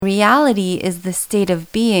Reality is the state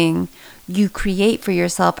of being you create for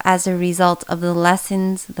yourself as a result of the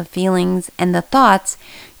lessons, the feelings, and the thoughts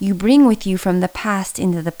you bring with you from the past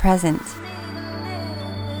into the present.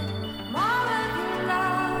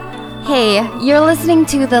 Hey, you're listening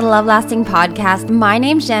to the Love Lasting Podcast. My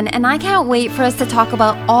name's Jen, and I can't wait for us to talk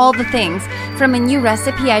about all the things, from a new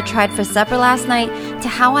recipe I tried for supper last night to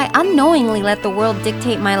how I unknowingly let the world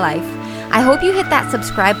dictate my life. I hope you hit that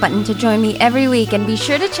subscribe button to join me every week, and be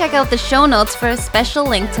sure to check out the show notes for a special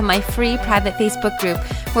link to my free private Facebook group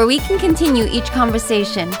where we can continue each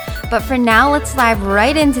conversation. But for now, let's dive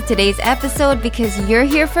right into today's episode because you're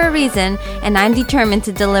here for a reason, and I'm determined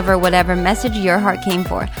to deliver whatever message your heart came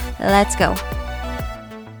for. Let's go.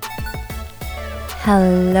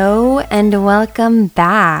 Hello and welcome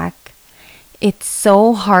back. It's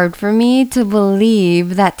so hard for me to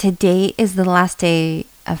believe that today is the last day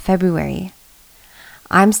of February.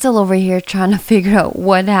 I'm still over here trying to figure out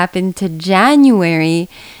what happened to January,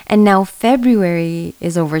 and now February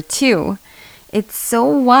is over too. It's so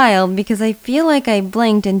wild because I feel like I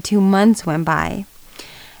blinked and 2 months went by.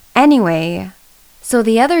 Anyway, so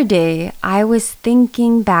the other day I was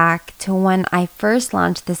thinking back to when I first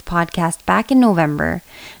launched this podcast back in November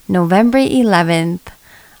 11th,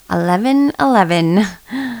 11/11.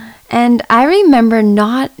 And I remember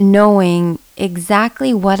not knowing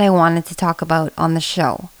exactly what I wanted to talk about on the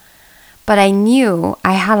show. But I knew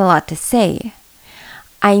I had a lot to say.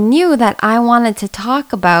 I knew that I wanted to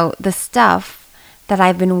talk about the stuff that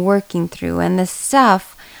I've been working through and the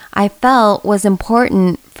stuff I felt was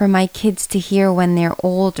important for my kids to hear when they're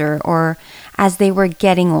older or as they were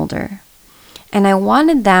getting older. And I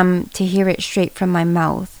wanted them to hear it straight from my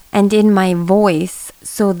mouth and in my voice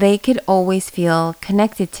so they could always feel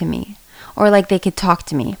connected to me or like they could talk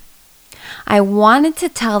to me. I wanted to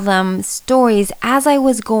tell them stories as I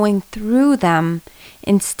was going through them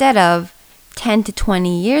instead of 10 to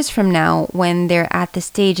 20 years from now when they're at the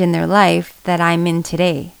stage in their life that I'm in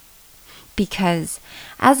today. Because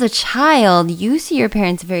as a child, you see your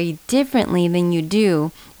parents very differently than you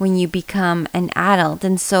do when you become an adult.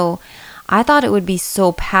 And so I thought it would be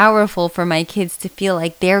so powerful for my kids to feel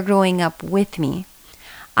like they're growing up with me.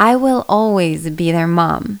 I will always be their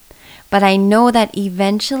mom, but I know that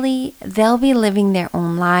eventually they'll be living their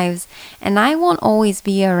own lives, and I won't always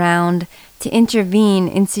be around to intervene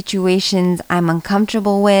in situations I'm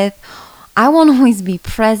uncomfortable with. I won't always be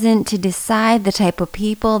present to decide the type of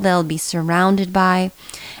people they'll be surrounded by.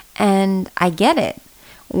 And I get it.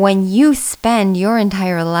 When you spend your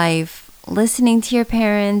entire life listening to your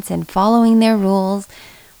parents and following their rules,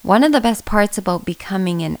 one of the best parts about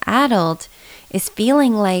becoming an adult is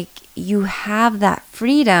feeling like you have that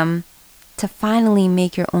freedom to finally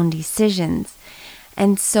make your own decisions.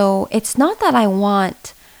 And so it's not that I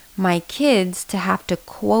want my kids to have to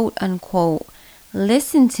quote unquote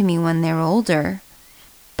listen to me when they're older,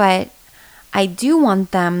 but I do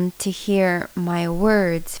want them to hear my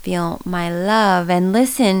words, feel my love, and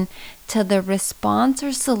listen to the response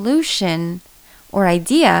or solution or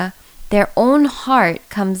idea their own heart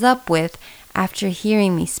comes up with after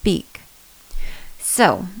hearing me speak.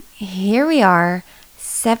 So here we are,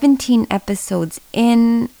 17 episodes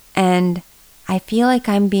in, and I feel like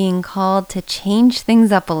I'm being called to change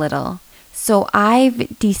things up a little. So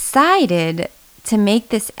I've decided to make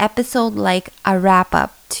this episode like a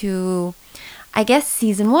wrap-up to, I guess,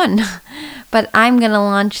 season 1. But I'm going to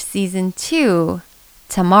launch season 2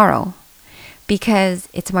 tomorrow because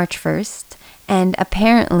it's March 1st. And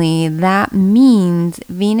apparently that means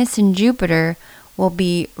Venus and Jupiter will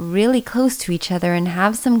be really close to each other and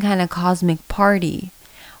have some kind of cosmic party.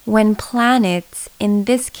 When planets, in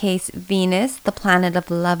this case Venus, the planet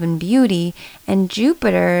of love and beauty, and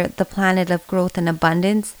Jupiter, the planet of growth and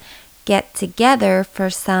abundance, get together for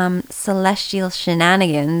some celestial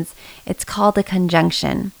shenanigans, it's called a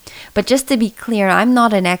conjunction. But just to be clear, I'm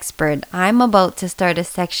not an expert. I'm about to start a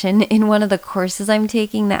section in one of the courses I'm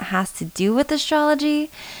taking that has to do with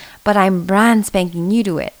astrology, but I'm brand spanking new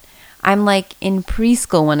to it. I'm like in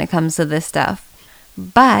preschool when it comes to this stuff.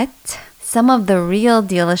 But some of the real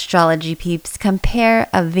deal astrology peeps compare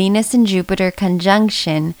a Venus and Jupiter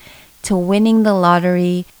conjunction to winning the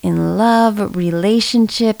lottery in love,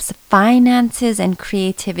 relationships, finances, and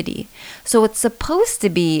creativity. So it's supposed to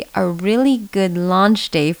be a really good launch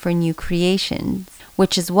day for new creations,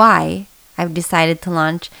 which is why I've decided to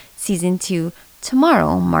launch season 2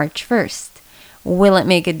 tomorrow, March 1st. Will it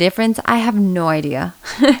make a difference? I have no idea.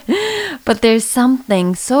 But there's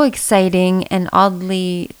something so exciting and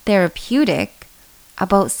oddly therapeutic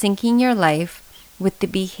about syncing your life with the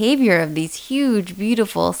behavior of these huge,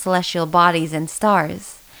 beautiful celestial bodies and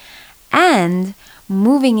stars. And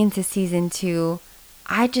moving into season 2,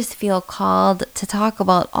 I just feel called to talk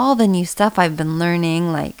about all the new stuff I've been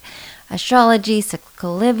learning, like astrology,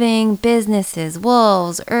 cyclical living, businesses,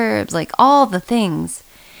 wolves, herbs, like all the things.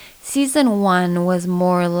 Season 1 was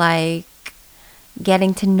more like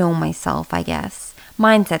getting to know myself, I guess.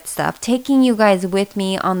 Mindset stuff, taking you guys with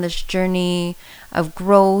me on this journey of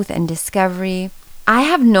growth and discovery. I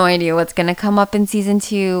have no idea what's going to come up in season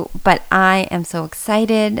 2, but I am so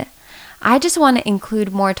excited. I just want to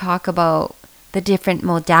include more talk about the different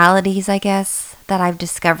modalities, I guess, that I've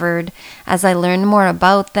discovered as I learn more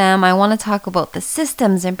about them. I want to talk about the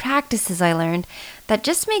systems and practices I learned that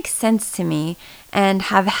just make sense to me and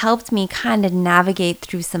have helped me kind of navigate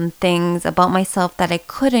through some things about myself that I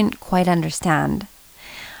couldn't quite understand.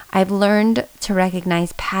 I've learned to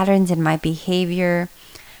recognize patterns in my behavior,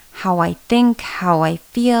 how I think, how I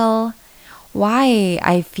feel, why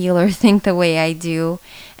I feel or think the way I do,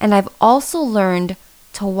 and I've also learned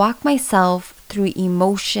to walk myself through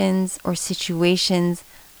emotions or situations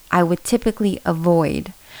I would typically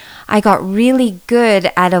avoid. I got really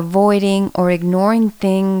good at avoiding or ignoring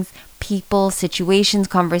things, people, situations,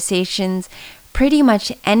 conversations, pretty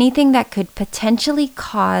much anything that could potentially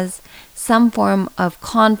cause some form of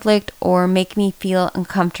conflict or make me feel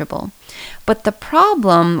uncomfortable. But the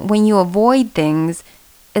problem when you avoid things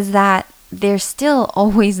is that they're still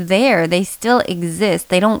always there. They still exist.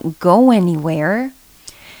 They don't go anywhere.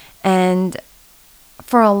 And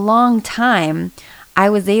for a long time, I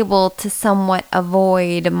was able to somewhat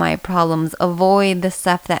avoid my problems, avoid the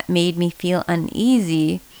stuff that made me feel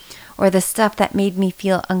uneasy or the stuff that made me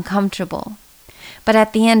feel uncomfortable. But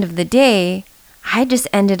at the end of the day, I just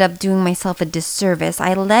ended up doing myself a disservice.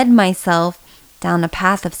 I led myself down a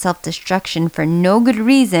path of self-destruction for no good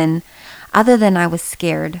reason other than I was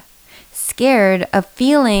scared. Scared of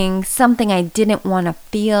feeling something I didn't want to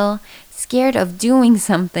feel, scared of doing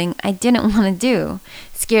something I didn't want to do,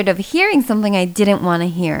 scared of hearing something I didn't want to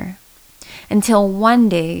hear. Until one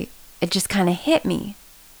day, it just kind of hit me.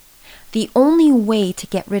 The only way to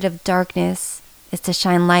get rid of darkness is to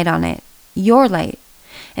shine light on it, your light.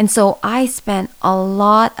 And so I spent a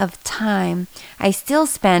lot of time, I still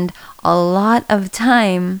spend a lot of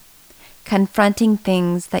time confronting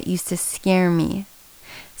things that used to scare me.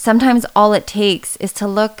 Sometimes all it takes is to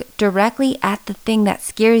look directly at the thing that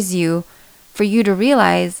scares you for you to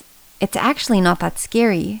realize it's actually not that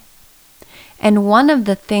scary. And one of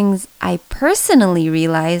the things I personally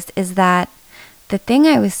realized is that the thing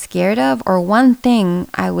I was scared of, or one thing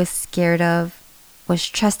I was scared of, was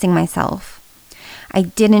trusting myself. I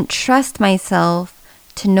didn't trust myself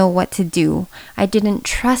to know what to do. I didn't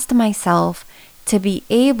trust myself to be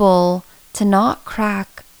able to not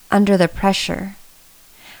crack under the pressure.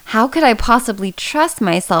 How could I possibly trust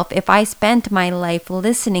myself if I spent my life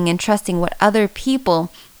listening and trusting what other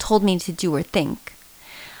people told me to do or think?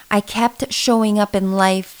 I kept showing up in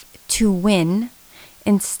life to win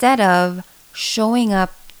instead of showing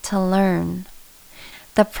up to learn.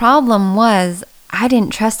 The problem was I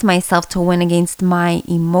didn't trust myself to win against my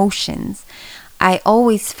emotions. I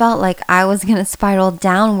always felt like I was going to spiral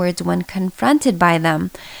downwards when confronted by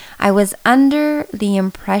them. I was under the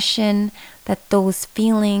impression that those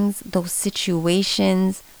feelings, those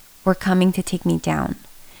situations were coming to take me down.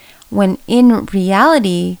 When in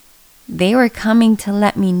reality, they were coming to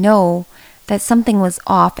let me know that something was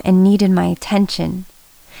off and needed my attention.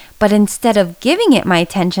 But instead of giving it my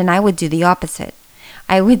attention, I would do the opposite.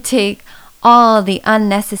 I would take all the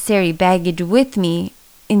unnecessary baggage with me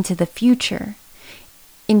into the future.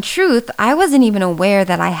 In truth, I wasn't even aware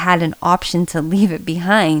that I had an option to leave it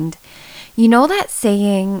behind. You know that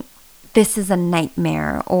saying, "This is a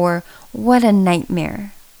nightmare," or "what a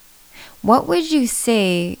nightmare"? What would you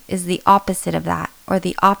say is the opposite of that, or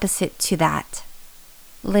the opposite to that?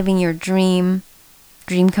 Living your dream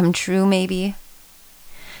come true maybe?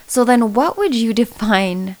 So then what would you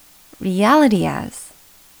define reality as?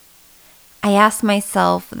 I asked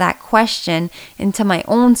myself that question, and to my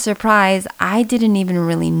own surprise, I didn't even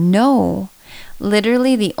really know.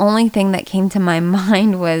 Literally, the only thing that came to my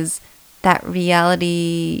mind was that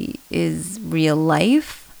reality is real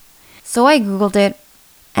life. So I Googled it,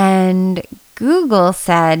 and Google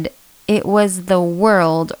said it was the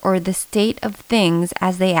world or the state of things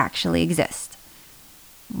as they actually exist.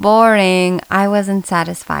 Boring. I wasn't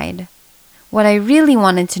satisfied. What I really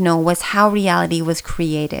wanted to know was how reality was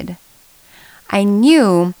created. I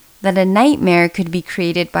knew that a nightmare could be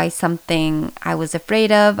created by something I was afraid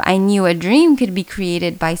of. I knew a dream could be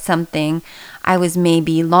created by something I was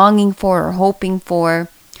maybe longing for or hoping for.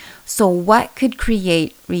 So what could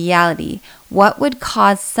create reality? What would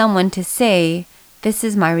cause someone to say, "This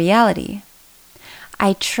is my reality"?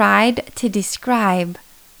 I tried to describe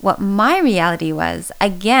what my reality was.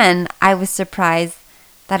 Again, I was surprised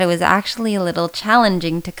that it was actually a little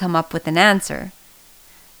challenging to come up with an answer.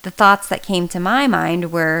 The thoughts that came to my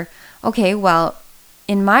mind were, okay, well,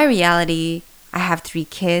 in my reality, I have 3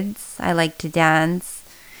 kids, I like to dance,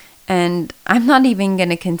 and I'm not even going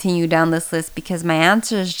to continue down this list because my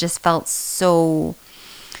answers just felt so,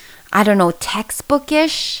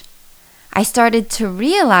 textbookish. I started to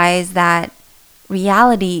realize that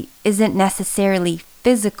reality isn't necessarily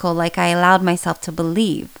physical like I allowed myself to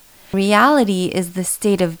believe. Reality is the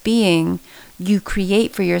state of being you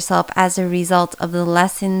create for yourself as a result of the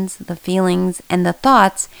lessons, the feelings, and the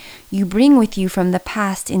thoughts you bring with you from the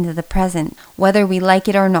past into the present, whether we like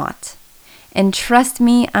it or not. And trust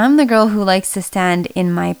me, I'm the girl who likes to stand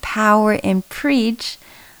in my power and preach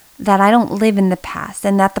that I don't live in the past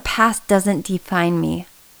and that the past doesn't define me.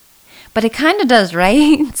 But it kind of does,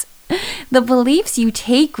 right? The beliefs you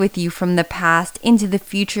take with you from the past into the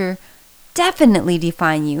future definitely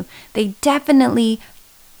define you. They definitely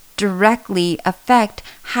directly affect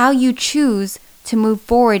how you choose to move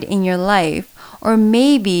forward in your life, or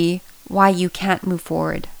maybe why you can't move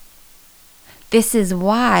forward. This is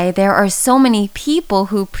why there are so many people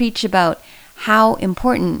who preach about how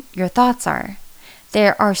important your thoughts are.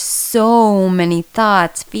 There are so many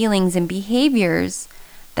thoughts, feelings, and behaviors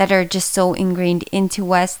that are just so ingrained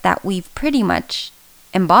into us that we've pretty much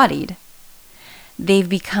embodied. They've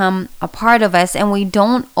become a part of us and we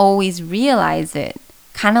don't always realize it.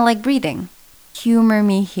 Kind of like breathing. Humor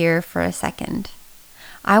me here for a second.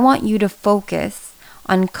 I want you to focus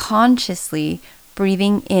on consciously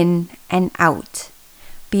breathing in and out.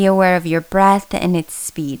 Be aware of your breath and its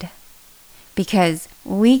speed. Because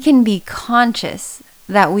we can be conscious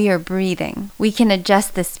that we are breathing. We can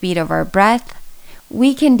adjust the speed of our breath.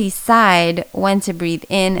 We can decide when to breathe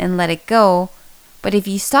in and let it go. But if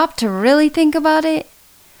you stop to really think about it,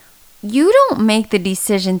 you don't make the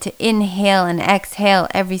decision to inhale and exhale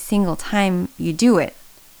every single time you do it.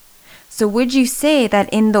 So would you say that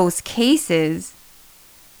in those cases,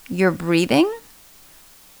 you're breathing?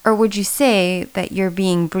 Or would you say that you're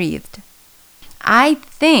being breathed? I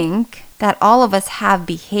think that all of us have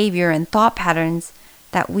behavior and thought patterns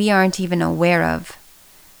that we aren't even aware of.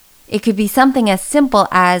 It could be something as simple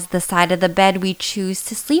as the side of the bed we choose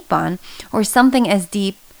to sleep on, or something as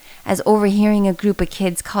deep as overhearing a group of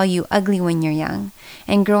kids call you ugly when you're young,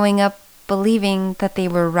 and growing up believing that they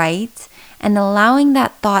were right, and allowing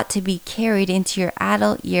that thought to be carried into your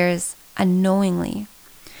adult years unknowingly.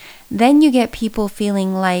 Then you get people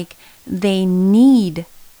feeling like they need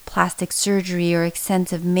plastic surgery or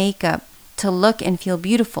extensive makeup to look and feel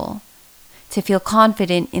beautiful, to feel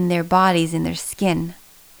confident in their bodies and their skin.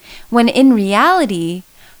 When in reality,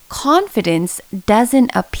 confidence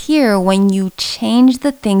doesn't appear when you change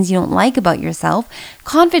the things you don't like about yourself.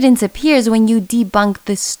 Confidence appears when you debunk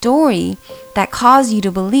the story that caused you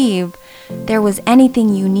to believe there was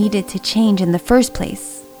anything you needed to change in the first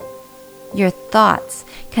place. Your thoughts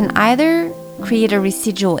can either create a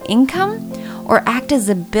residual income or act as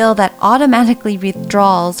a bill that automatically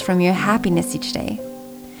withdraws from your happiness each day.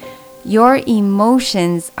 Your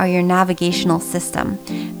emotions are your navigational system.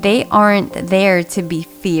 They aren't there to be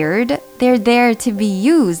feared. They're there to be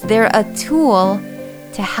used. They're a tool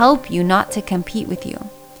to help you, not to compete with you.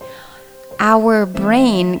 Our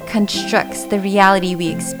brain constructs the reality we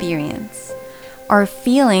experience. Our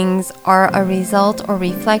feelings are a result or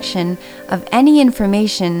reflection of any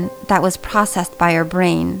information that was processed by our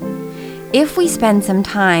brain. If we spend some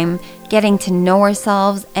time getting to know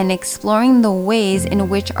ourselves and exploring the ways in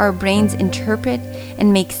which our brains interpret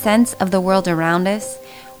and make sense of the world around us,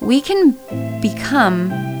 we can become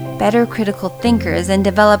better critical thinkers and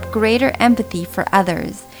develop greater empathy for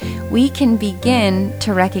others. We can begin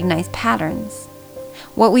to recognize patterns.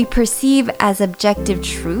 What we perceive as objective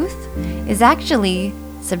truth is actually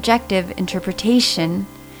subjective interpretation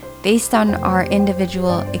based on our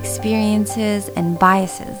individual experiences and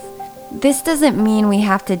biases. This doesn't mean we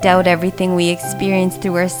have to doubt everything we experience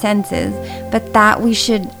through our senses, but that we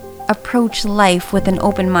should approach life with an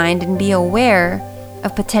open mind and be aware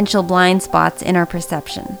of potential blind spots in our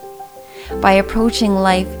perception. By approaching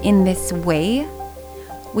life in this way,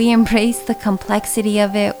 we embrace the complexity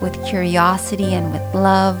of it with curiosity and with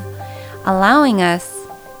love, allowing us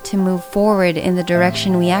to move forward in the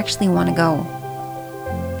direction we actually want to go.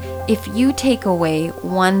 If you take away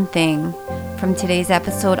one thing from today's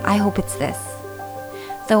episode, I hope it's this.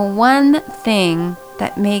 The one thing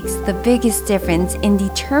that makes the biggest difference in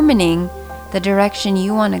determining the direction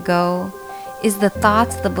you want to go is the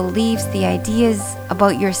thoughts, the beliefs, the ideas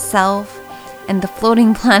about yourself and the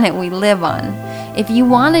floating planet we live on. If you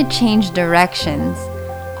want to change directions,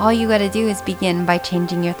 all you got to do is begin by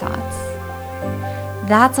changing your thoughts.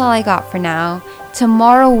 That's all I got for now.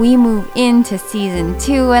 Tomorrow we move into season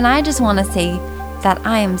 2, and I just want to say that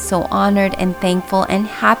I am so honored and thankful and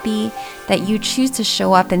happy that you choose to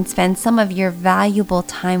show up and spend some of your valuable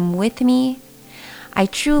time with me. I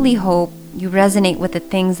truly hope you resonate with the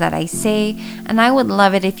things that I say, and I would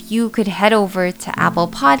love it if you could head over to Apple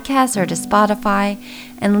Podcasts or to Spotify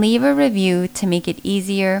and leave a review to make it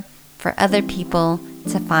easier for other people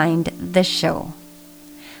to find the show.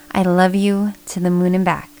 I love you to the moon and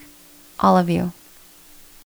back. All of you.